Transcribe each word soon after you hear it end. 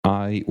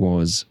I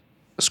was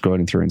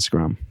scrolling through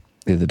Instagram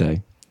the other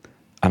day,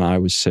 and I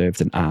was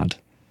served an ad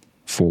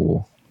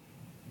for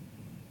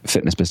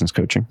fitness business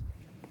coaching.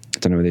 I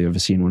don't know whether you've ever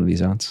seen one of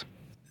these ads.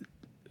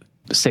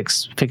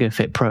 6-figure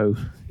fit pro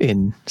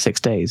in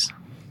 6 days.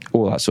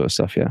 All that sort of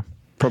stuff, yeah.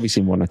 Probably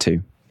seen one or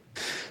two.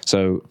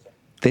 So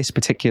this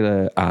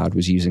particular ad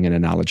was using an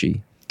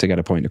analogy to get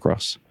a point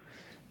across.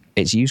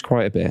 It's used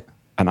quite a bit,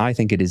 and I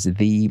think it is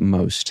the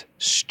most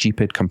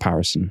stupid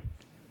comparison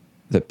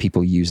that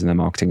people use in their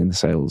marketing and the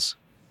sales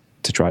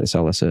to try to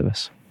sell their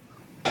service.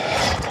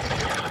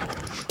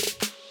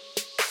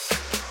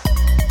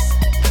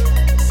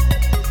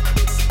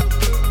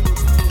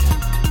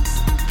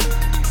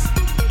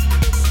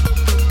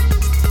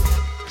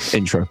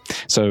 Intro.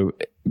 So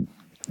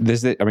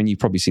there's the, I mean, you've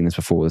probably seen this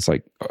before. It's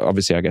like,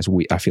 obviously, I guess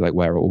I feel like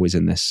we're always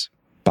in this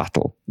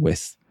battle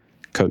with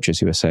coaches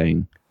who are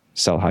saying,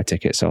 sell high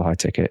ticket.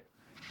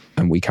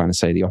 And we kind of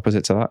say the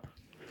opposite to that.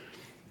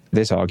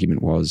 This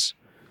argument was,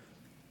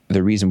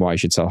 the reason why you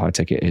should sell high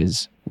ticket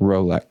is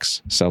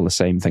Rolex sell the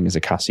same thing as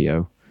a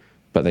Casio,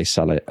 but they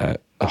sell it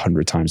at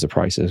 100 times the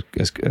price as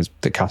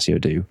the Casio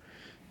do.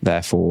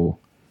 Therefore,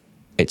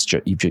 it's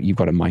just, you've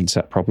got a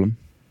mindset problem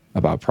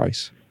about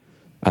price.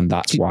 And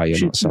that's why you're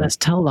not selling. Let's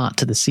tell that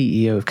to the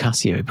CEO of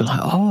Casio. He'd be like,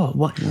 oh,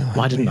 what?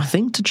 Why didn't I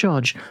think to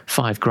charge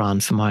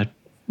 $5,000 for my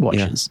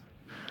watches?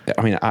 Yeah.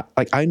 I mean, I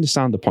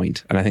understand the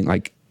point, and I think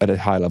like at a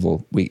high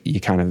level,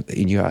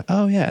 you're like,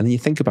 oh yeah, and then you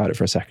think about it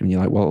for a second, and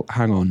you're like, well,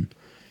 hang on,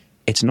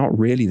 it's not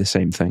really the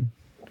same thing,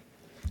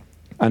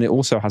 and it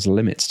also has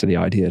limits to the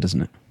idea,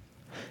 doesn't it?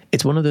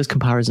 It's one of those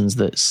comparisons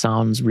that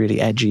sounds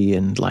really edgy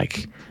and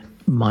like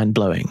mind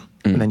blowing,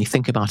 and then you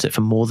think about it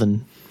for more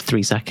than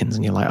 3 seconds,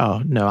 and you're like,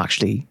 oh no,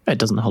 actually, it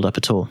doesn't hold up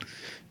at all.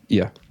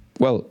 Yeah.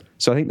 Well,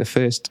 so I think the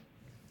first,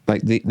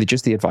 like the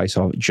advice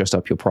of just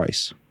up your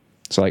price.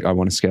 So like, I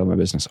want to scale my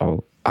business.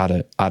 I'll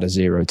add a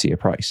zero to your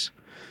price.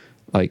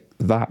 Like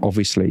that,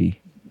 obviously,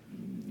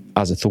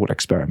 as a thought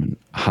experiment,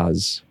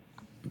 has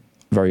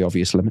very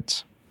obvious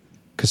limits.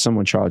 Because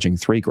someone charging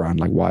 $3,000,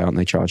 like why aren't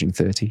they charging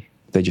 30?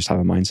 They just have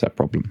a mindset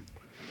problem.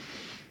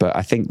 But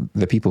I think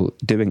the people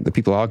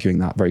arguing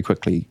that very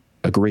quickly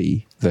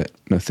agree that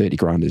no,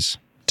 $30,000 is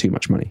too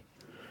much money.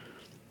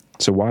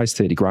 So why is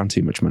 $30,000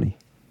 too much money?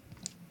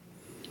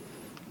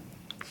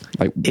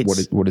 Like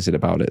what is it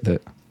about it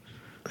that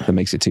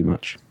makes it too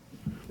much?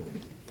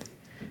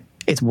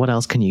 It's what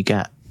else can you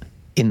get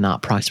in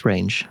that price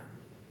range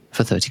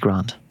for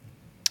 $30,000?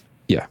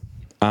 Yeah.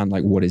 And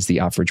like, what is the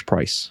average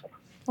price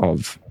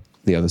of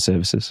the other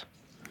services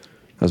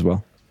as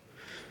well?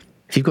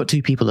 If you've got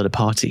two people at a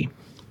party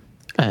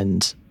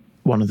and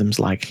one of them's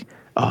like,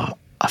 oh,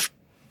 I've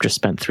just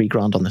spent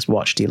 $3,000 on this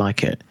watch, do you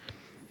like it?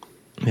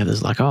 And the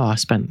other's like, oh, I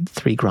spent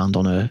 $3,000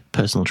 on a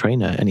personal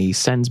trainer, and he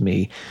sends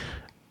me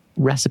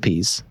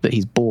recipes that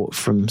he's bought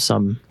from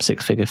some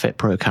 6-figure fit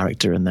pro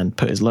character and then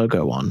put his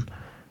logo on.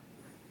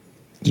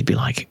 You'd be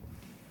like,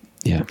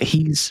 yeah,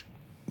 you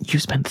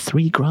spent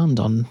 $3,000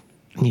 on,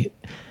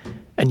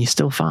 and you're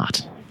still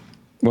fat.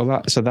 Well,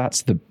 that's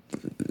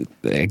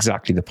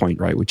exactly the point,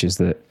 right? Which is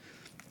that,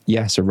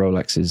 yes, a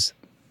Rolex is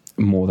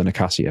more than a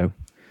Casio,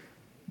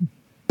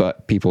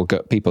 but people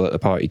at the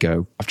party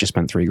go, I've just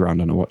spent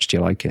 $3,000 on a watch, do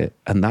you like it?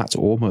 And that's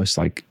almost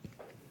like,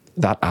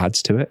 that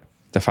adds to it.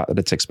 The fact that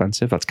it's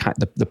expensive, that's kind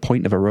of the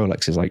point of a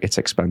Rolex is like, it's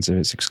expensive,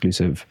 it's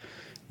exclusive.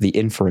 The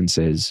inference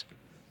is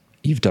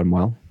you've done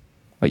well,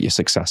 like you're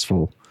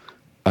successful,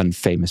 and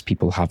famous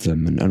people have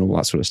them and all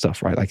that sort of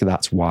stuff, right? Like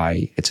that's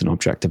why it's an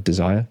object of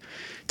desire.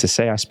 To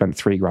say I spent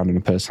 $3,000 on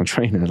a personal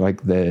trainer,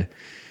 like the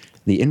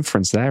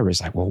inference there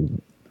is like, well,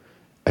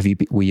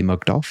 were you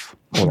mugged off?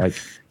 Or like,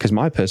 because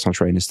my personal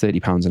trainer is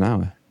 £30 an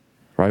hour,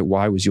 right?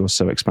 Why was yours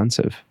so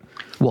expensive?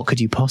 What could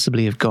you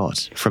possibly have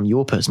got from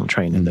your personal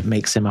trainer that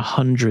makes him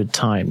 100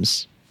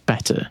 times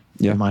better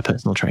than my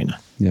personal trainer?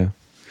 Yeah.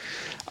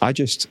 I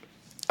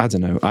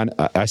don't know.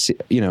 I see,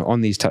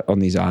 on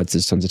these ads,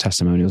 there's tons of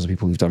testimonials of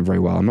people who've done very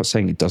well. I'm not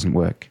saying it doesn't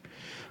work.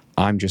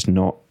 I'm just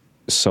not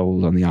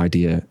sold on the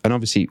idea. And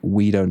obviously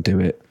we don't do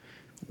it.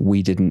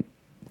 We didn't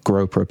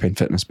grow Propane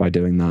Fitness by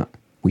doing that.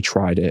 We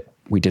tried it.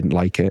 We didn't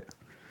like it.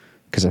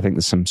 Because I think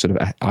there's some sort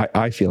of,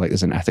 I feel like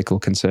there's an ethical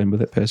concern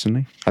with it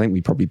personally. I think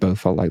we probably both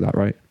felt like that,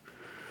 right?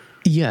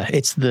 Yeah,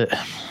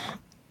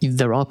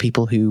 there are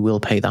people who will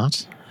pay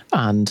that,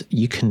 and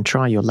you can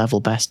try your level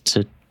best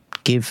to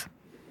give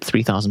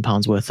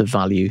 £3,000 worth of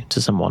value to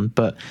someone,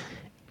 but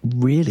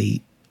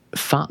really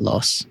fat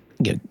loss,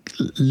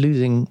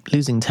 losing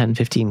 10,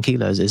 15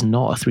 kilos is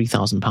not a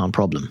 £3,000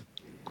 problem.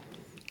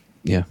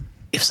 Yeah.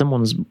 If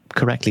someone's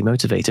correctly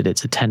motivated,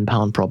 it's a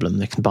 £10 problem.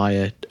 They can buy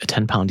a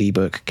 £10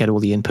 ebook, get all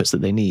the inputs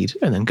that they need,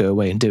 and then go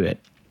away and do it.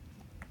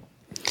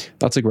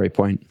 That's a great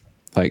point.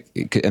 Like,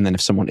 and then if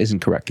someone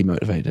isn't correctly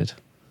motivated,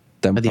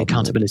 then the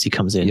accountability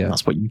comes in. Yeah.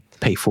 That's what you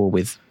pay for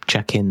with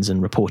check-ins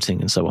and reporting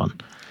and so on.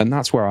 And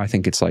that's where I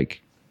think it's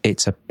like,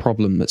 it's a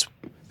problem that's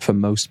for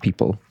most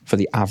people, for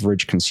the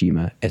average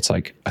consumer, it's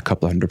like a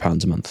couple of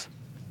 £100 a month,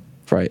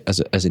 right?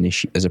 As an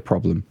issue, as a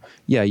problem.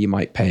 Yeah, you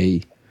might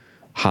pay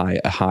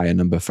a higher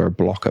number for a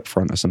block up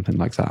front or something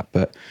like that.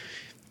 But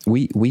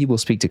we will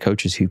speak to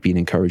coaches who've been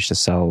encouraged to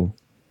sell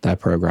their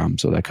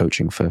programs or their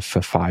coaching for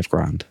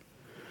 $5,000.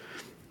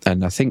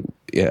 And I think,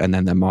 and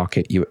then their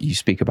market, you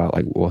speak about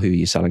like, well, who are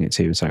you selling it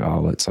to? It's like,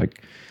 oh, it's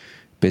like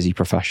busy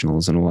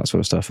professionals and all that sort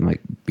of stuff. And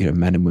like, you know,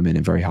 men and women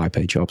in very high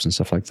paid jobs and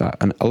stuff like that.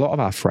 And a lot of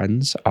our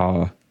friends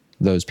are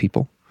those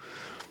people.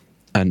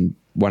 And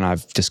when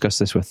I've discussed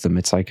this with them,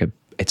 it's like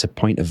it's a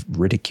point of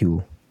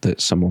ridicule that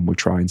someone would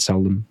try and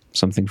sell them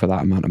something for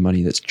that amount of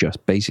money that's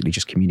just basically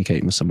just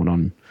communicating with someone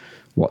on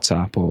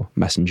WhatsApp or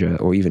Messenger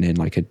or even in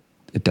like a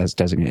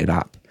designated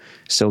app.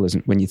 Still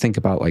doesn't, when you think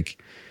about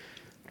like,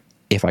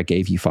 if I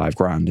gave you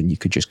 $5,000 and you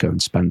could just go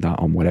and spend that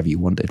on whatever you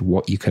wanted,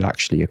 what you could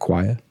actually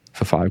acquire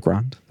for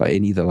 $5,000, like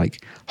in either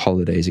like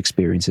holidays,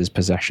 experiences,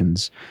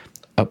 possessions,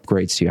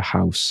 upgrades to your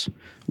house,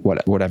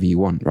 whatever you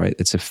want, right?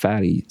 It's a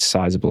fairly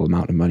sizable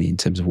amount of money in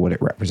terms of what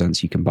it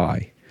represents you can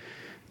buy.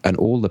 And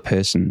all the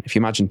person, if you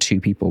imagine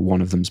two people,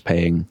 one of them's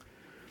paying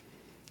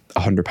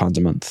 £100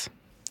 a month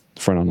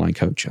for an online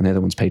coach and the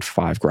other one's paid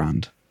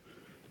 $5,000,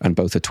 and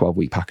both are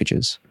 12-week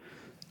packages,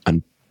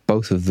 and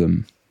both of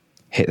them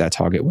hit their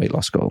target weight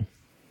loss goal.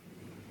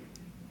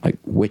 Like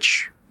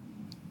which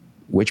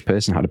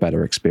person had a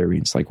better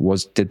experience? Like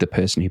did the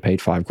person who paid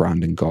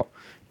 $5,000 and got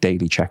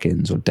daily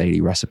check-ins or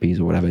daily recipes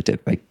or whatever,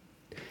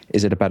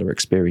 is it a better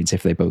experience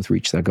if they both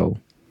reach their goal?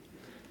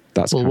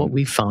 What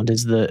we've found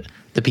is that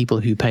the people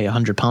who pay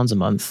 £100 a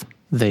month,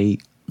 they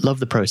love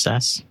the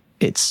process.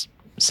 It's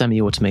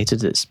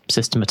semi-automated, it's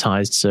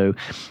systematized, so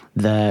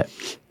their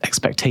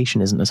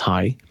expectation isn't as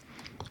high.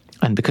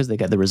 And because they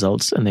get the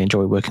results and they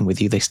enjoy working with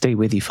you, they stay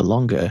with you for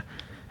longer.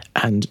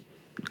 And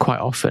quite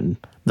often,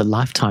 the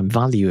lifetime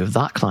value of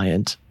that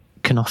client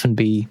can often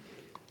be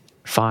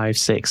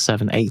 £5,000,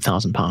 £6,000,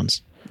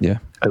 £7,000, £8,000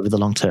 over the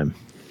long term.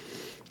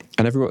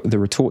 And the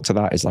retort to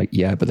that is like,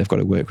 yeah, but they've got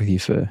to work with you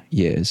for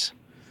years.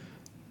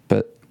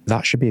 But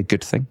that should be a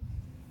good thing,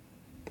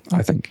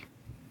 I think.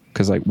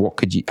 Because like,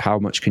 how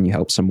much can you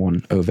help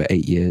someone over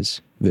 8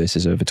 years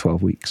versus over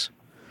 12 weeks?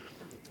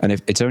 And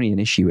if it's only an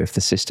issue if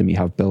the system you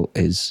have built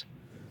is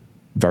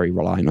very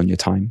reliant on your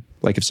time.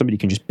 Like if somebody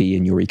can just be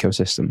in your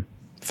ecosystem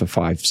for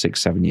 5,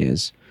 6, 7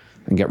 years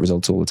and get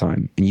results all the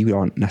time, and you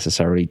aren't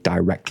necessarily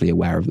directly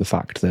aware of the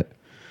fact that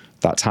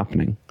that's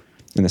happening,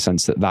 in the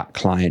sense that that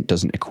client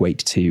doesn't equate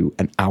to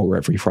an hour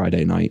every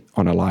Friday night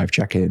on a live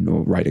check-in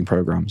or writing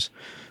programs.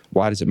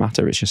 Why does it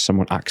matter? It's just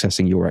someone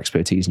accessing your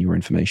expertise and your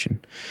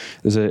information.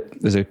 There's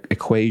a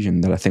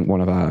equation that I think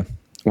one of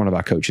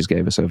our coaches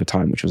gave us over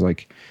time, which was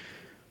like,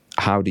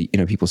 how do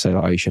people say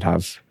that you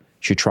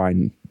should try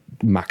and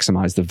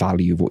maximize the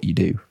value of what you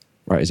do,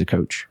 right, as a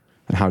coach,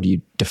 and how do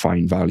you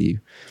define value?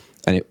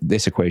 And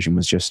this equation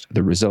was just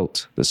the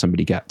result that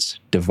somebody gets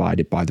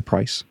divided by the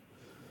price.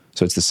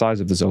 So it's the size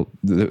of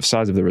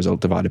the result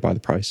divided by the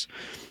price.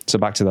 So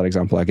back to that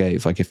example I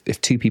gave, like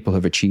if two people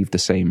have achieved the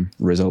same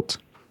result,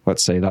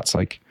 let's say that's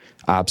like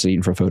abs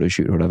eaten for a photo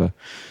shoot or whatever,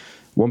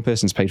 one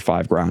person's paid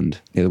 $5,000,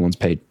 the other one's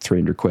paid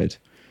 £300.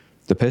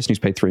 The person who's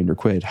paid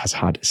 £300 has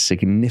had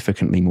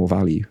significantly more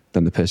value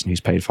than the person who's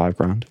paid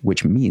 $5,000,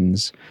 which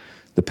means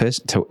the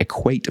person, to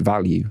equate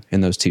value in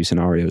those two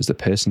scenarios, the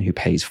person who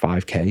pays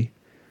 $5,000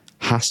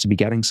 has to be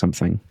getting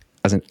something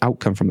as an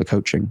outcome from the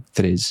coaching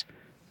that is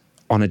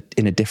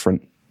in a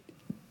different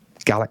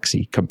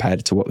galaxy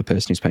compared to what the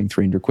person who's paying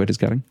 £300 is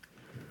getting.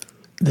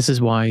 This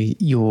is why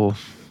your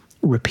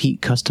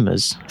repeat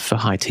customers for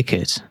high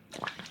ticket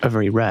are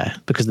very rare,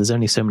 because there's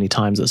only so many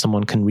times that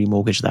someone can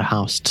remortgage their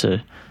house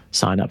to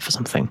sign up for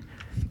something.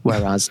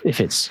 Whereas if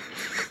it's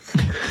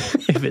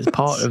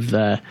part of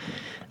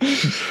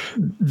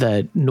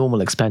their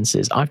normal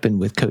expenses, I've been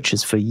with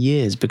coaches for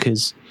years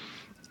because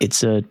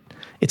it's a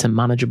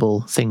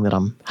manageable thing that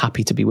I'm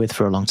happy to be with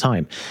for a long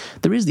time.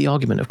 There is the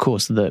argument, of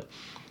course, that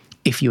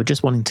if you're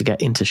just wanting to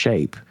get into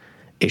shape,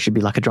 it should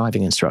be like a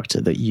driving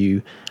instructor, that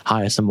you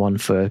hire someone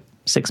for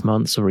 6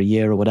 months or a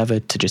year or whatever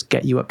to just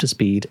get you up to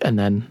speed, and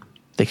then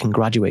they can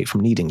graduate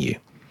from needing you.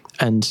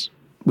 And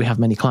we have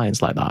many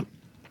clients like that.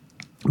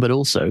 But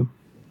also,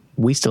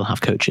 we still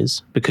have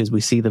coaches because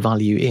we see the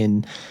value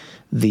in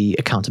the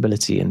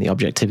accountability and the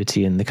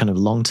objectivity and the kind of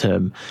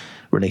long-term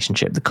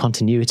relationship, the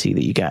continuity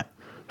that you get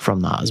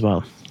from that as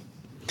well.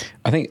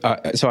 I think,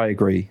 so I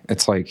agree.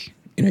 It's like,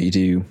 you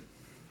do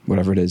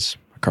whatever it is.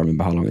 I can't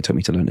remember how long it took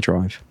me to learn to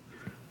drive.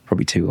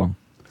 Probably too long.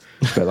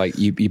 But like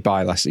you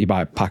buy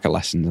a pack of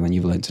lessons and then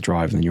you've learned to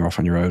drive and then you're off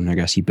on your own. I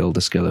guess you build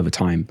a skill over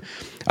time.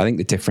 I think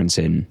the difference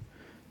in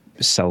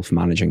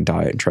self-managing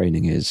diet and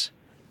training is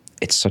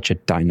it's such a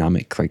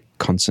dynamic, like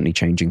constantly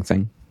changing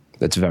thing.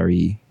 That's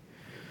very,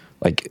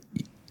 like,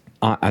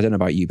 I don't know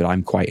about you, but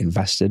I'm quite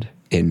invested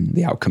in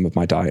the outcome of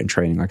my diet and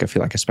training. Like I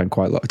feel like I spend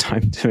quite a lot of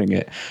time doing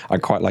it. I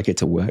quite like it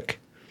to work.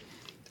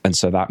 And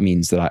so that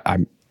means that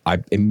I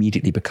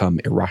immediately become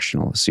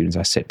irrational as soon as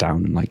I sit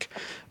down and like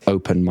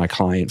open my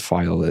client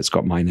file that's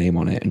got my name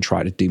on it and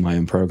try to do my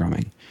own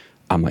programming.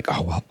 I'm like,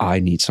 oh, well, I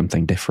need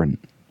something different.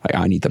 Like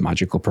I need the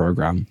magical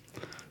program.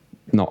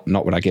 Not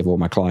what I give all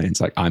my clients.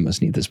 Like I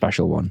must need the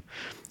special one.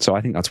 So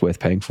I think that's worth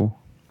paying for.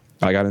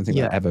 Like, I don't think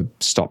that ever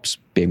stops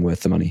being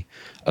worth the money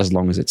as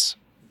long as it's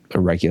a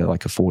regular,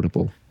 like,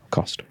 affordable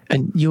cost.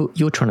 And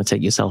you're trying to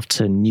take yourself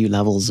to new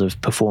levels of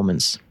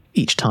performance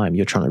each time.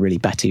 You're trying to really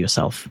better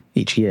yourself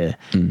each year,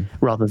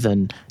 rather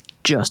than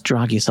just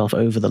drag yourself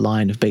over the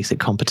line of basic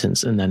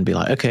competence and then be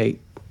like, okay,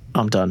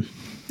 I'm done.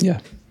 Yeah.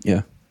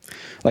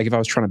 Like, if I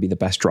was trying to be the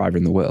best driver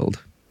in the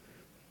world,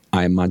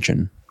 I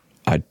imagine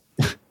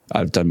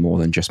I've done more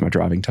than just my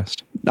driving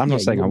test. I'm not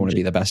saying I want to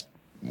be the best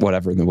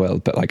whatever in the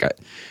world, but like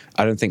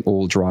I don't think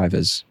all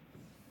drivers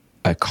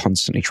are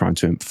constantly trying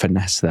to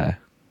finesse their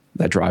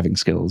driving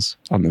skills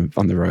on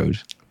the road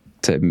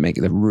to make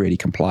them really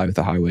comply with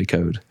the highway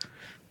code.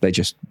 They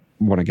just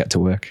want to get to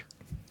work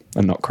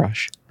and not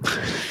crash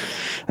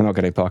and not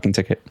get a parking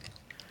ticket.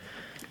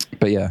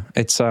 But yeah,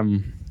 it's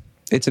an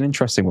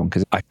interesting one,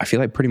 because I feel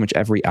like pretty much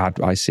every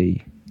ad I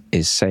see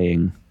is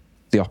saying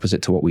the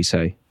opposite to what we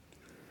say.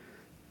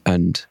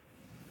 And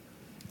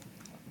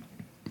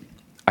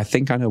I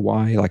think I know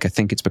why. Like, I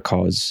think it's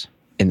because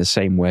in the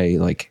same way,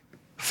 like,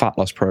 fat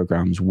loss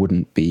programs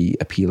wouldn't be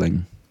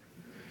appealing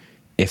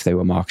if they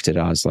were marketed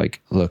as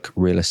like, look,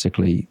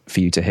 realistically,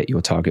 for you to hit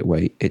your target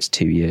weight, it's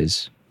 2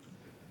 years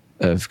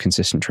of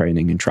consistent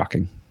training and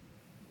tracking.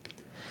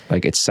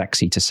 Like, it's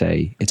sexy to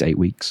say it's 8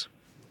 weeks,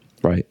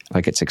 right?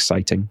 Like, it's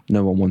exciting.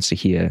 No one wants to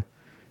hear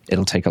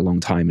it'll take a long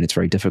time and it's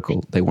very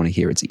difficult. They want to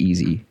hear it's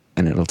easy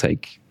and it'll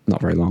take not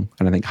very long.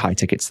 And I think high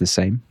ticket's the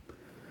same.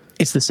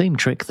 It's the same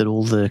trick that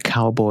all the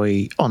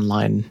cowboy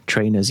online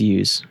trainers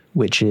use,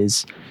 which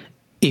is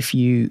if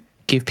you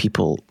give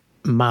people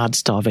mad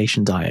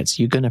starvation diets,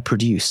 you're going to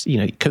produce,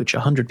 coach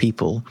 100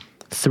 people,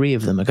 3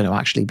 of them are going to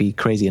actually be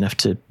crazy enough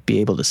to be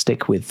able to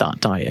stick with that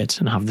diet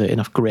and have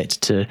enough grit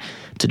to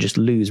just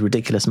lose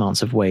ridiculous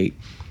amounts of weight,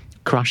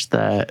 crash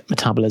their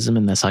metabolism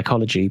and their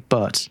psychology,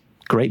 but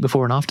great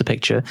before and after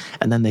picture,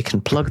 and then they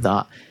can plug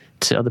that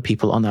to other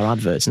people on their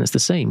adverts. And it's the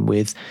same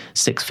with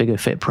 6-figure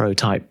Fit Pro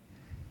type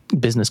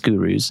business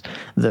gurus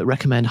that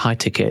recommend high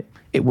ticket.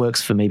 It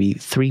works for maybe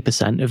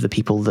 3% of the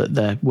people that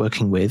they're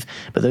working with,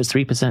 but those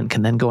 3%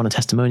 can then go on a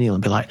testimonial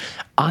and be like,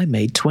 I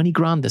made 20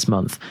 grand this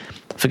month,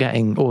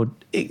 forgetting or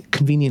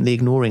conveniently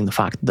ignoring the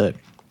fact that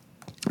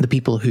the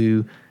people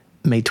who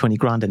made 20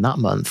 grand in that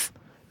month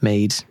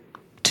made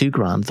 2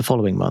 grand the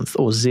following month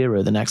or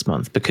 0 the next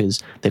month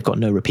because they've got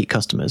no repeat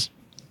customers.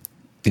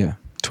 Yeah,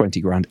 20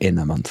 grand in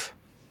a month,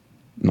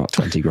 not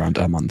 20 grand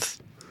a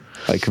month.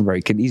 Like,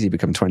 can easily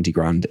become 20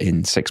 grand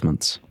in 6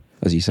 months,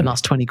 as you said. And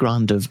that's 20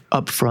 grand of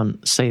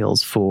upfront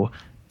sales for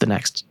the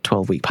next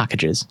 12-week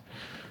packages.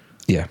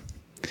 Yeah.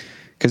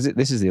 Because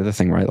this is the other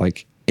thing, right?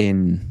 Like,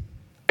 in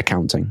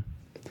accounting,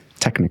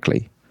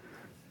 technically,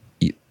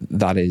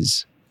 that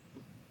is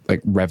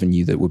like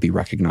revenue that would be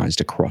recognized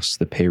across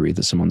the period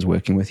that someone's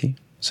working with you.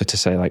 So to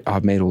say like,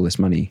 I've made all this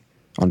money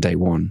on day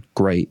one,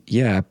 great.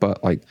 Yeah,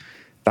 but like,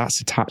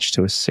 that's attached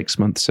to a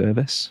 6-month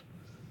service.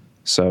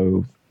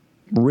 So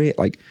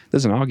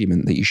there's an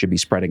argument that you should be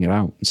spreading it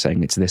out and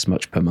saying it's this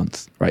much per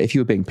month, right? If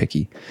you were being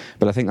picky.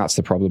 But I think that's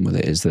the problem with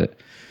it, is that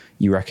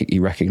you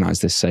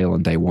recognize this sale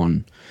on day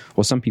one,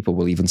 or some people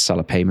will even sell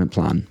a payment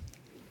plan.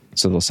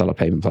 So they'll sell a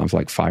payment plan for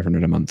like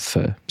 $500 a month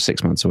for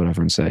 6 months or whatever,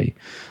 and say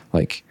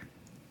like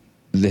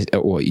this,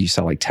 or you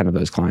sell like 10 of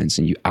those clients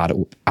and you add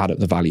up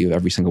the value of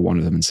every single one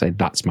of them and say,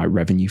 that's my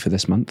revenue for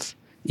this month,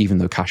 even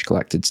though cash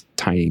collected's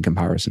tiny in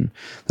comparison.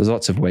 There's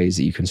lots of ways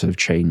that you can sort of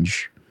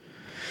change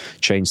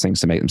things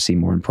to make them seem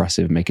more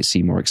impressive, make it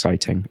seem more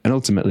exciting. And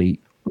ultimately,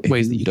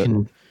 ways that you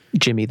can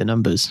jimmy the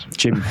numbers.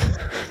 Jimmy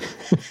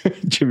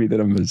the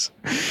numbers.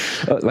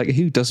 Like,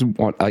 who doesn't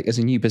want, like, as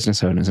a new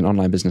business owner, as an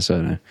online business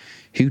owner,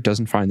 who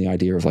doesn't find the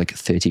idea of like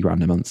 30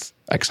 grand a month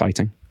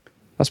exciting?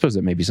 I suppose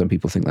that maybe some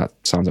people think that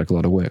sounds like a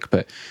lot of work,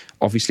 but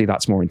obviously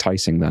that's more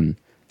enticing than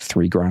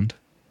 3 grand,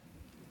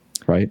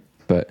 right?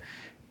 But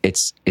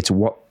it's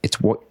what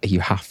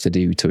you have to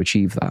do to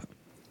achieve that,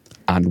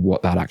 and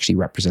what that actually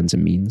represents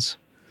and means.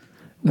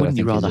 Wouldn't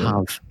you rather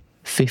have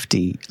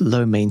 50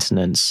 low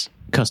maintenance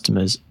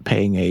customers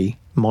paying a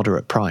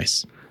moderate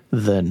price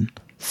than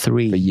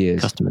 3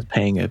 customers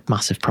paying a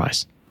massive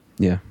price?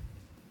 Yeah.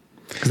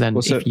 Because then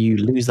if you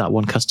lose that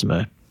one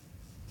customer,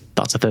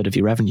 that's a third of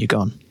your revenue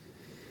gone.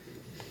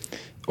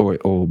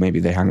 Or maybe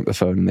they hang up the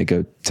phone and they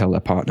go tell their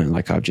partner,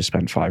 like, I've just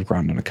spent 5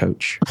 grand on a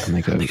coach. And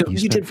they go,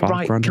 you did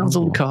 5 grand,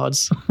 cancel the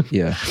cards.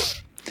 Yeah.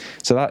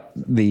 So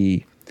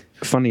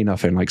funny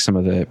enough, in like some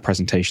of the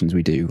presentations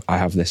we do, I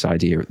have this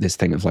idea, this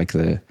thing of like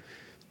the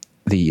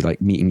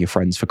like meeting your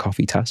friends for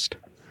coffee test,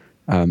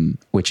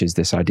 which is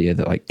this idea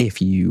that like,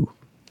 if you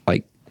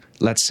like,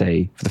 let's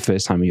say for the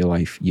first time in your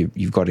life,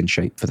 you've got in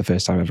shape for the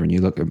first time ever and you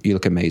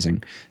look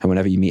amazing. And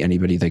whenever you meet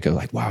anybody, they go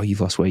like, wow,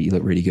 you've lost weight, you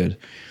look really good.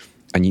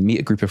 And you meet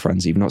a group of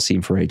friends you've not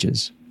seen for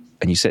ages,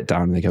 and you sit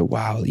down and they go,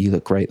 wow, you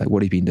look great. Like,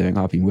 what have you been doing?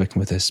 I've been working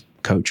with this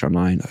coach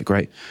online. Like,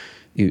 great.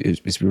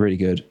 It's been really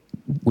good.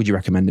 Would you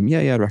recommend him?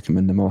 Yeah, I'd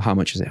recommend him. Or how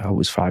much is it? Oh, it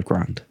was 5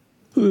 grand.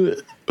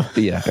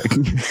 Yeah.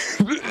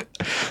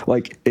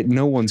 Like,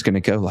 no one's going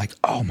to go like,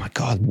 oh my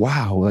God,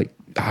 wow. Like,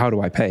 how do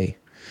I pay?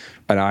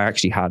 And I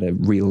actually had a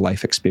real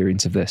life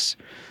experience of this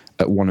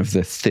at one of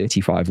the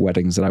 35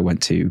 weddings that I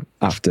went to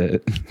after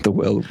the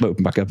world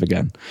opened back up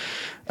again.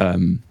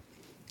 And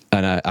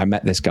I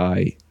met this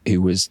guy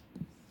who was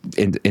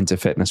into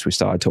fitness. We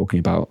started talking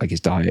about like his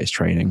diet, his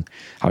training,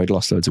 how he'd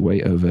lost loads of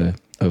weight over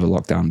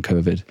lockdown,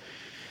 COVID.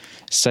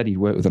 Said he'd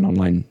worked with an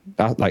online,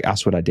 like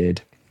asked what I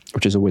did,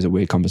 which is always a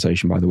weird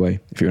conversation, by the way,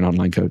 if you're an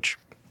online coach.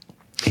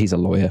 He's a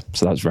lawyer,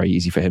 so that was very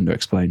easy for him to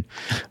explain.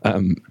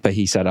 But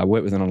he said, I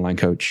work with an online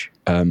coach.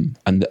 And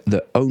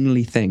the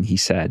only thing he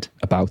said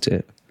about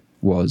it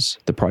was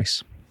the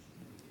price,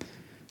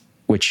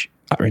 which,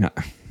 I mean,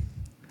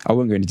 I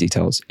won't go into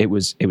details. It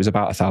was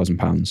about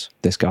 £1,000.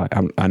 This guy,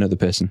 I know the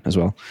person as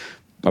well.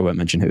 I won't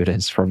mention who it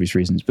is for obvious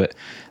reasons, but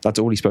that's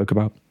all he spoke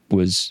about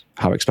was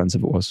how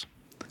expensive it was.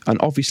 And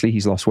obviously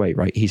he's lost weight,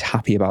 right? He's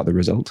happy about the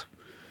result.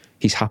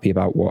 He's happy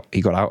about what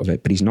he got out of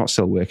it, but he's not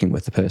still working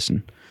with the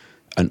person.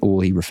 And all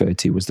he referred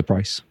to was the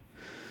price.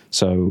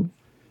 So,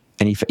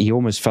 and he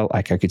almost felt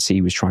like I could see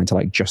he was trying to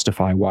like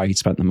justify why he'd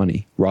spent the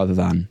money rather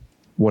than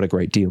what a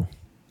great deal,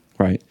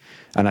 right?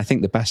 And I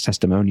think the best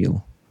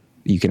testimonial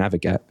you can ever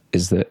get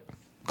is that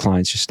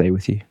clients just stay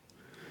with you.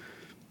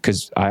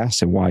 Because I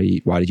asked him, why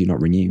did you not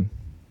renew?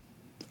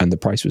 And the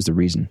price was the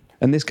reason.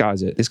 And this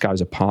guy's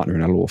a partner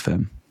in a law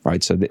firm,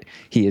 right? So that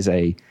he is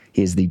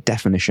the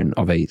definition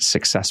of a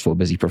successful,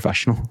 busy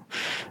professional,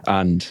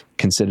 and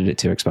considered it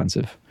too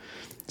expensive.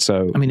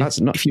 So I mean,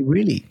 if you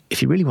really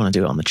want to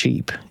do it on the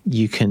cheap,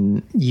 you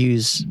can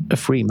use a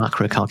free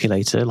macro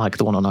calculator like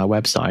the one on our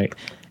website,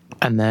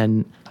 and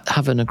then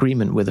have an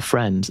agreement with a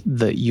friend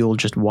that you'll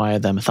just wire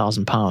them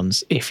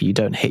 £1,000 if you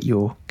don't hit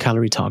your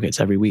calorie targets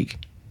every week.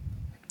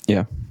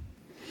 Yeah,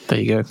 there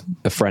you go.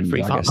 A friend,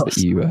 I guess, that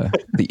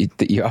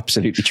you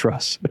absolutely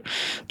trust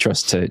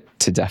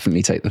to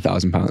definitely take the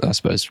 £1,000. I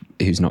suppose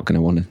who's not going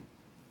to want to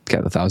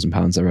get the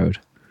 £1,000 they're owed.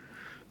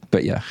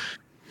 But yeah,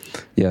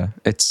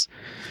 it's.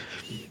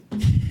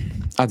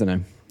 I don't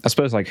know. I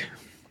suppose like,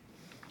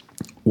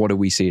 what do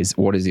we see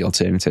what is the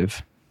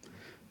alternative?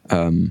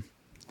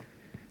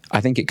 I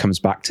think it comes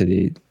back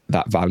to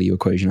that value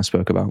equation I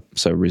spoke about.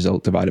 So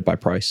result divided by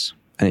price.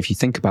 And if you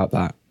think about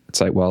that,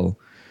 it's like, well,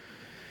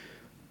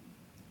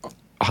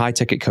 high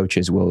ticket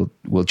coaches will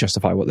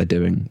justify what they're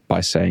doing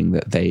by saying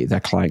that their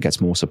client gets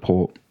more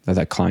support, that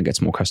their client gets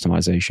more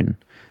customization.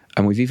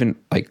 And we've even,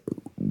 like,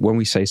 when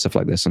we say stuff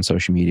like this on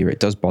social media, it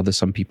does bother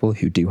some people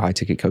who do high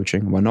ticket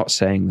coaching. We're not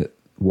saying that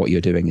what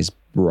you're doing is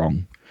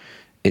wrong.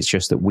 It's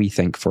just that we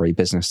think for a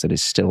business that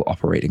is still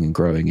operating and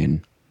growing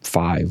in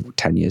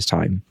 5-10 years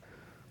time,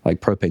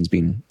 like Propane's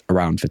been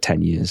around for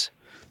 10 years.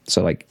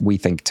 So like we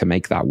think to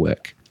make that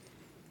work,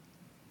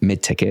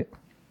 mid-ticket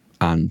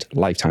and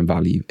lifetime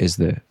value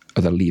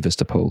are the levers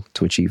to pull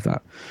to achieve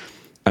that.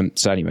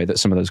 So anyway, that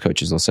some of those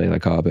coaches will say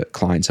like, oh, but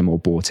clients are more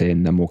bought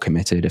in, they're more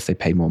committed if they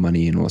pay more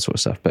money and all that sort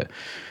of stuff. But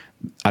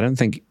I don't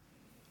think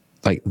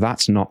like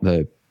that's not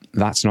the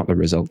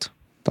result.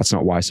 That's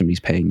not why somebody's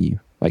paying you.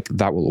 Like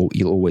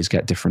you'll always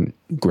get different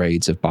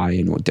grades of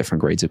buy-in or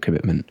different grades of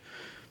commitment,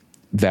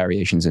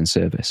 variations in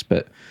service.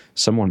 But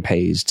someone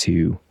pays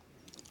to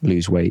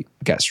lose weight,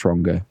 get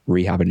stronger,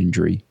 rehab an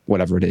injury,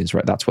 whatever it is,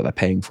 right? That's what they're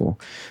paying for.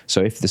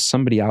 So if there's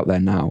somebody out there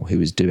now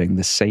who is doing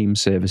the same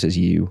service as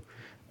you,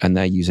 and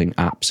they're using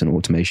apps and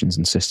automations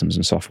and systems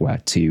and software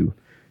to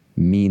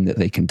mean that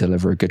they can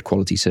deliver a good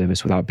quality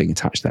service without being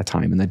attached to their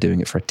time, and they're doing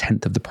it for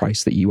 1/10 of the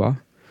price that you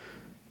are,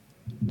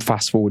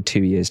 fast forward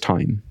 2 years'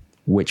 time,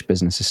 which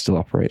business is still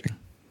operating?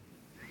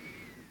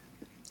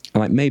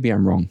 And like, maybe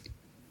I'm wrong,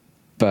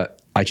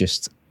 but I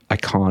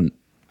can't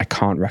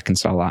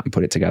reconcile that and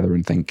put it together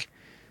and think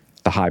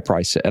the high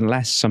price,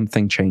 unless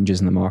something changes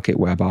in the market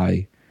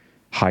whereby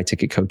high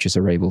ticket coaches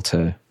are able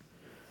to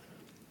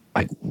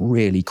like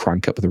really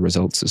crank up the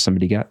results that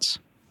somebody gets,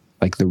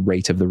 like the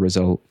rate of the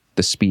result,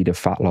 the speed of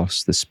fat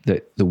loss,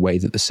 the way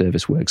that the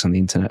service works on the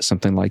internet,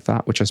 something like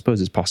that, which I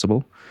suppose is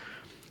possible.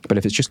 But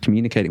if it's just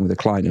communicating with a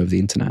client over the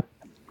internet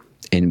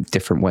in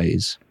different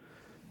ways,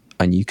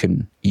 and you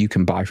can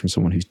buy from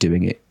someone who's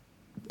doing it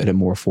in a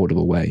more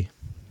affordable way,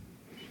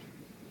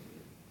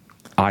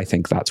 I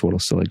think that's what will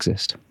still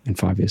exist in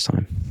 5 years'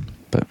 time.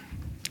 But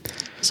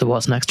so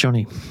what's next,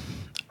 Johnny?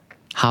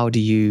 How do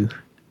you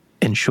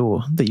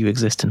ensure that you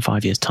exist in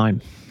 5 years'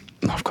 time?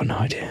 I've got no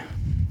idea.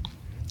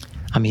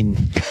 I mean,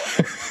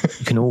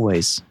 you can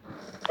always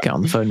get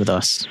on the phone with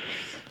us.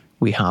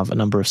 We have a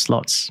number of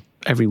slots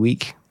every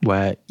week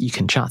where you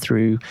can chat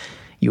through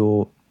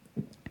your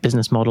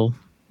business model.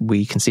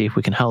 We can see if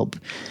we can help.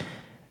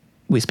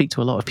 We speak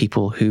to a lot of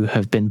people who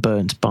have been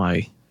burnt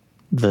by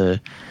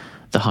the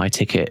high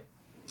ticket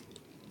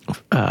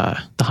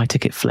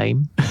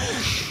flame.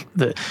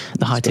 the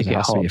high ticket. It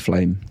has to be a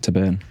flame to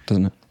burn,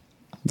 doesn't it?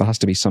 There has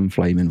to be some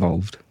flame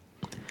involved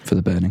for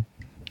the burning.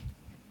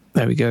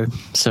 There we go.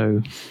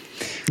 So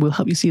we'll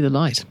help you see the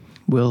light.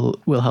 We'll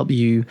help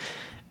you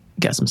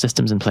get some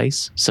systems in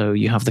place so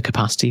you have the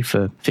capacity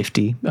for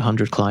 50,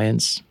 100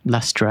 clients,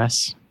 less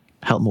stress,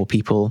 help more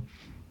people,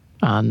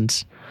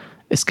 and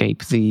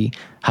escape the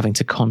having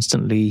to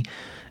constantly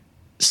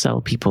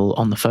sell people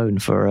on the phone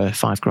for a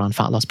 $5,000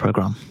 fat loss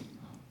program.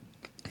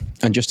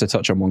 And just to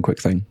touch on one quick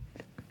thing,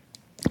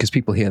 Because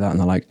people hear that and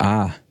they're like,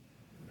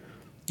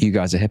 you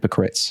guys are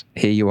hypocrites.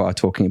 Here you are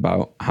talking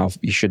about how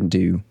you shouldn't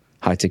do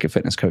high ticket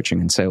fitness coaching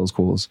and sales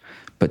calls,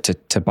 but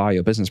to buy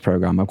your business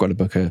program, I've got to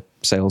book a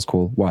sales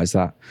call. Why is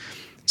that?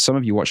 Some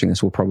of you watching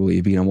this will probably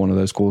have been on one of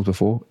those calls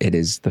before. It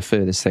is the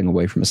furthest thing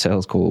away from a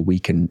sales call we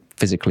can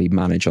physically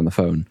manage on the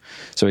phone.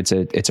 So it's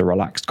a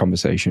relaxed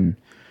conversation.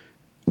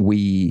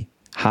 We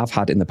have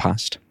had in the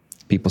past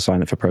people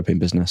sign up for Propane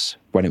Business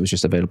when it was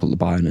just available to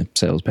buy on a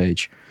sales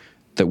page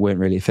that weren't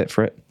really a fit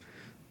for it.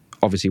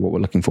 Obviously, what we're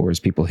looking for is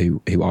people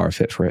who are a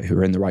fit for it, who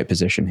are in the right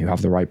position, who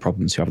have the right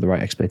problems, who have the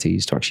right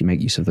expertise to actually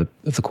make use of the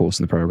course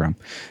and the program.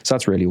 So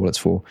that's really all it's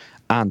for.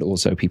 And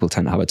also, people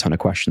tend to have a ton of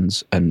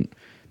questions, and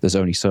there's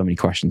only so many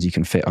questions you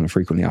can fit on a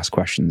frequently asked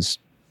questions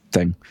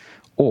thing,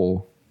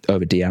 or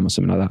over DM or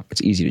something like that.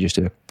 It's easy to just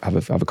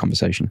have a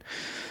conversation.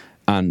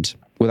 And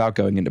without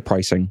going into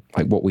pricing,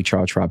 like what we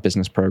charge for our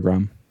business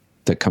program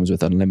that comes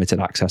with unlimited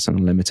access and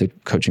unlimited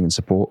coaching and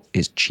support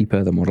is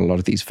cheaper than what a lot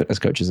of these fitness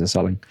coaches are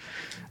selling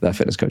their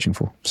fitness coaching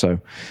for. So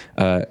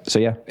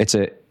yeah,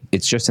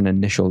 it's just an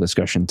initial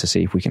discussion to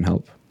see if we can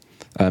help.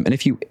 And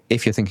if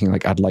you're thinking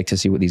like, I'd like to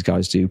see what these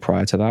guys do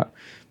prior to that,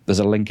 there's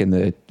a link in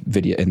the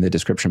video in the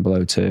description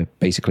below to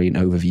basically an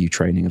overview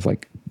training of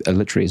like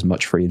literally as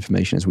much free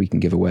information as we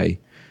can give away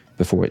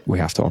before we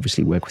have to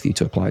obviously work with you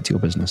to apply it to your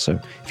business. So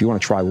if you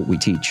want to try what we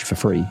teach for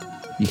free,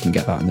 you can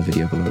get that in the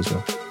video below as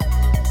well.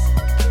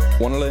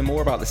 Want to learn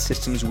more about the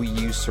systems we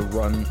use to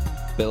run,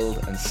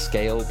 build, and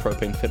scale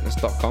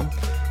propanefitness.com?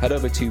 Head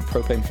over to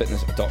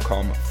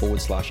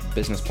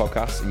propanefitness.com/business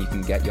podcast and you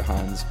can get your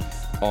hands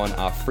on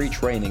our free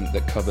training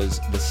that covers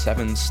the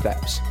 7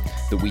 steps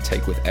that we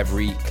take with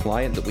every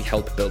client that we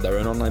help build their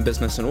own online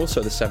business, and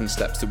also the 7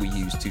 steps that we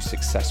use to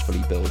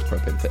successfully build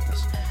Propane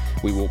Fitness.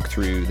 We walk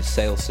through the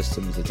sales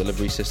systems, the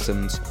delivery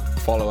systems,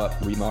 follow-up,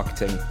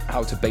 remarketing,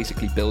 how to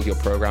basically build your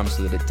program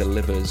so that it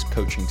delivers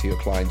coaching to your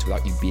clients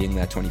without you being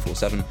there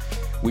 24/7.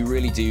 We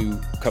really do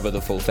cover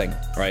the full thing,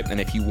 right?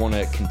 And if you want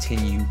to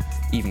continue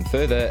even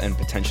further and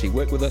potentially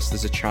work with us,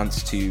 there's a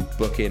chance to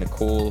book in a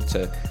call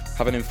to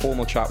have an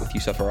informal chat with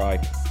Yusuf or I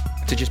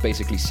to just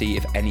basically see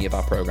if any of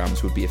our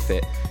programs would be a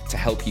fit to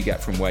help you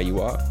get from where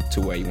you are to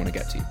where you want to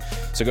get to.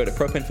 So go to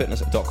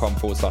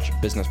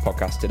propanefitness.com/business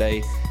podcast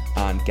today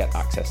and get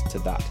access to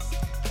that.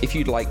 If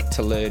you'd like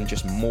to learn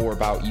just more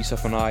about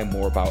Yusuf and I,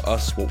 more about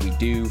us, what we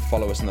do,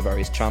 follow us on the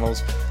various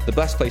channels, the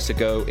best place to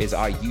go is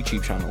our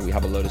YouTube channel. We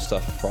have a load of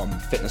stuff from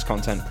fitness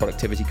content,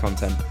 productivity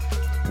content,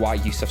 why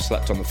Yusuf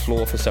slept on the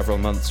floor for several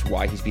months,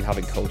 why he's been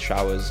having cold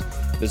showers.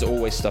 There's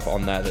always stuff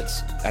on there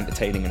that's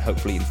entertaining and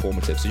hopefully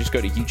informative. So just go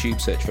to YouTube,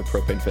 search for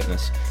Propane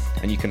Fitness,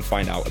 and you can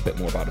find out a bit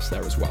more about us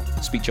there as well.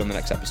 Speak to you on the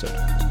next episode.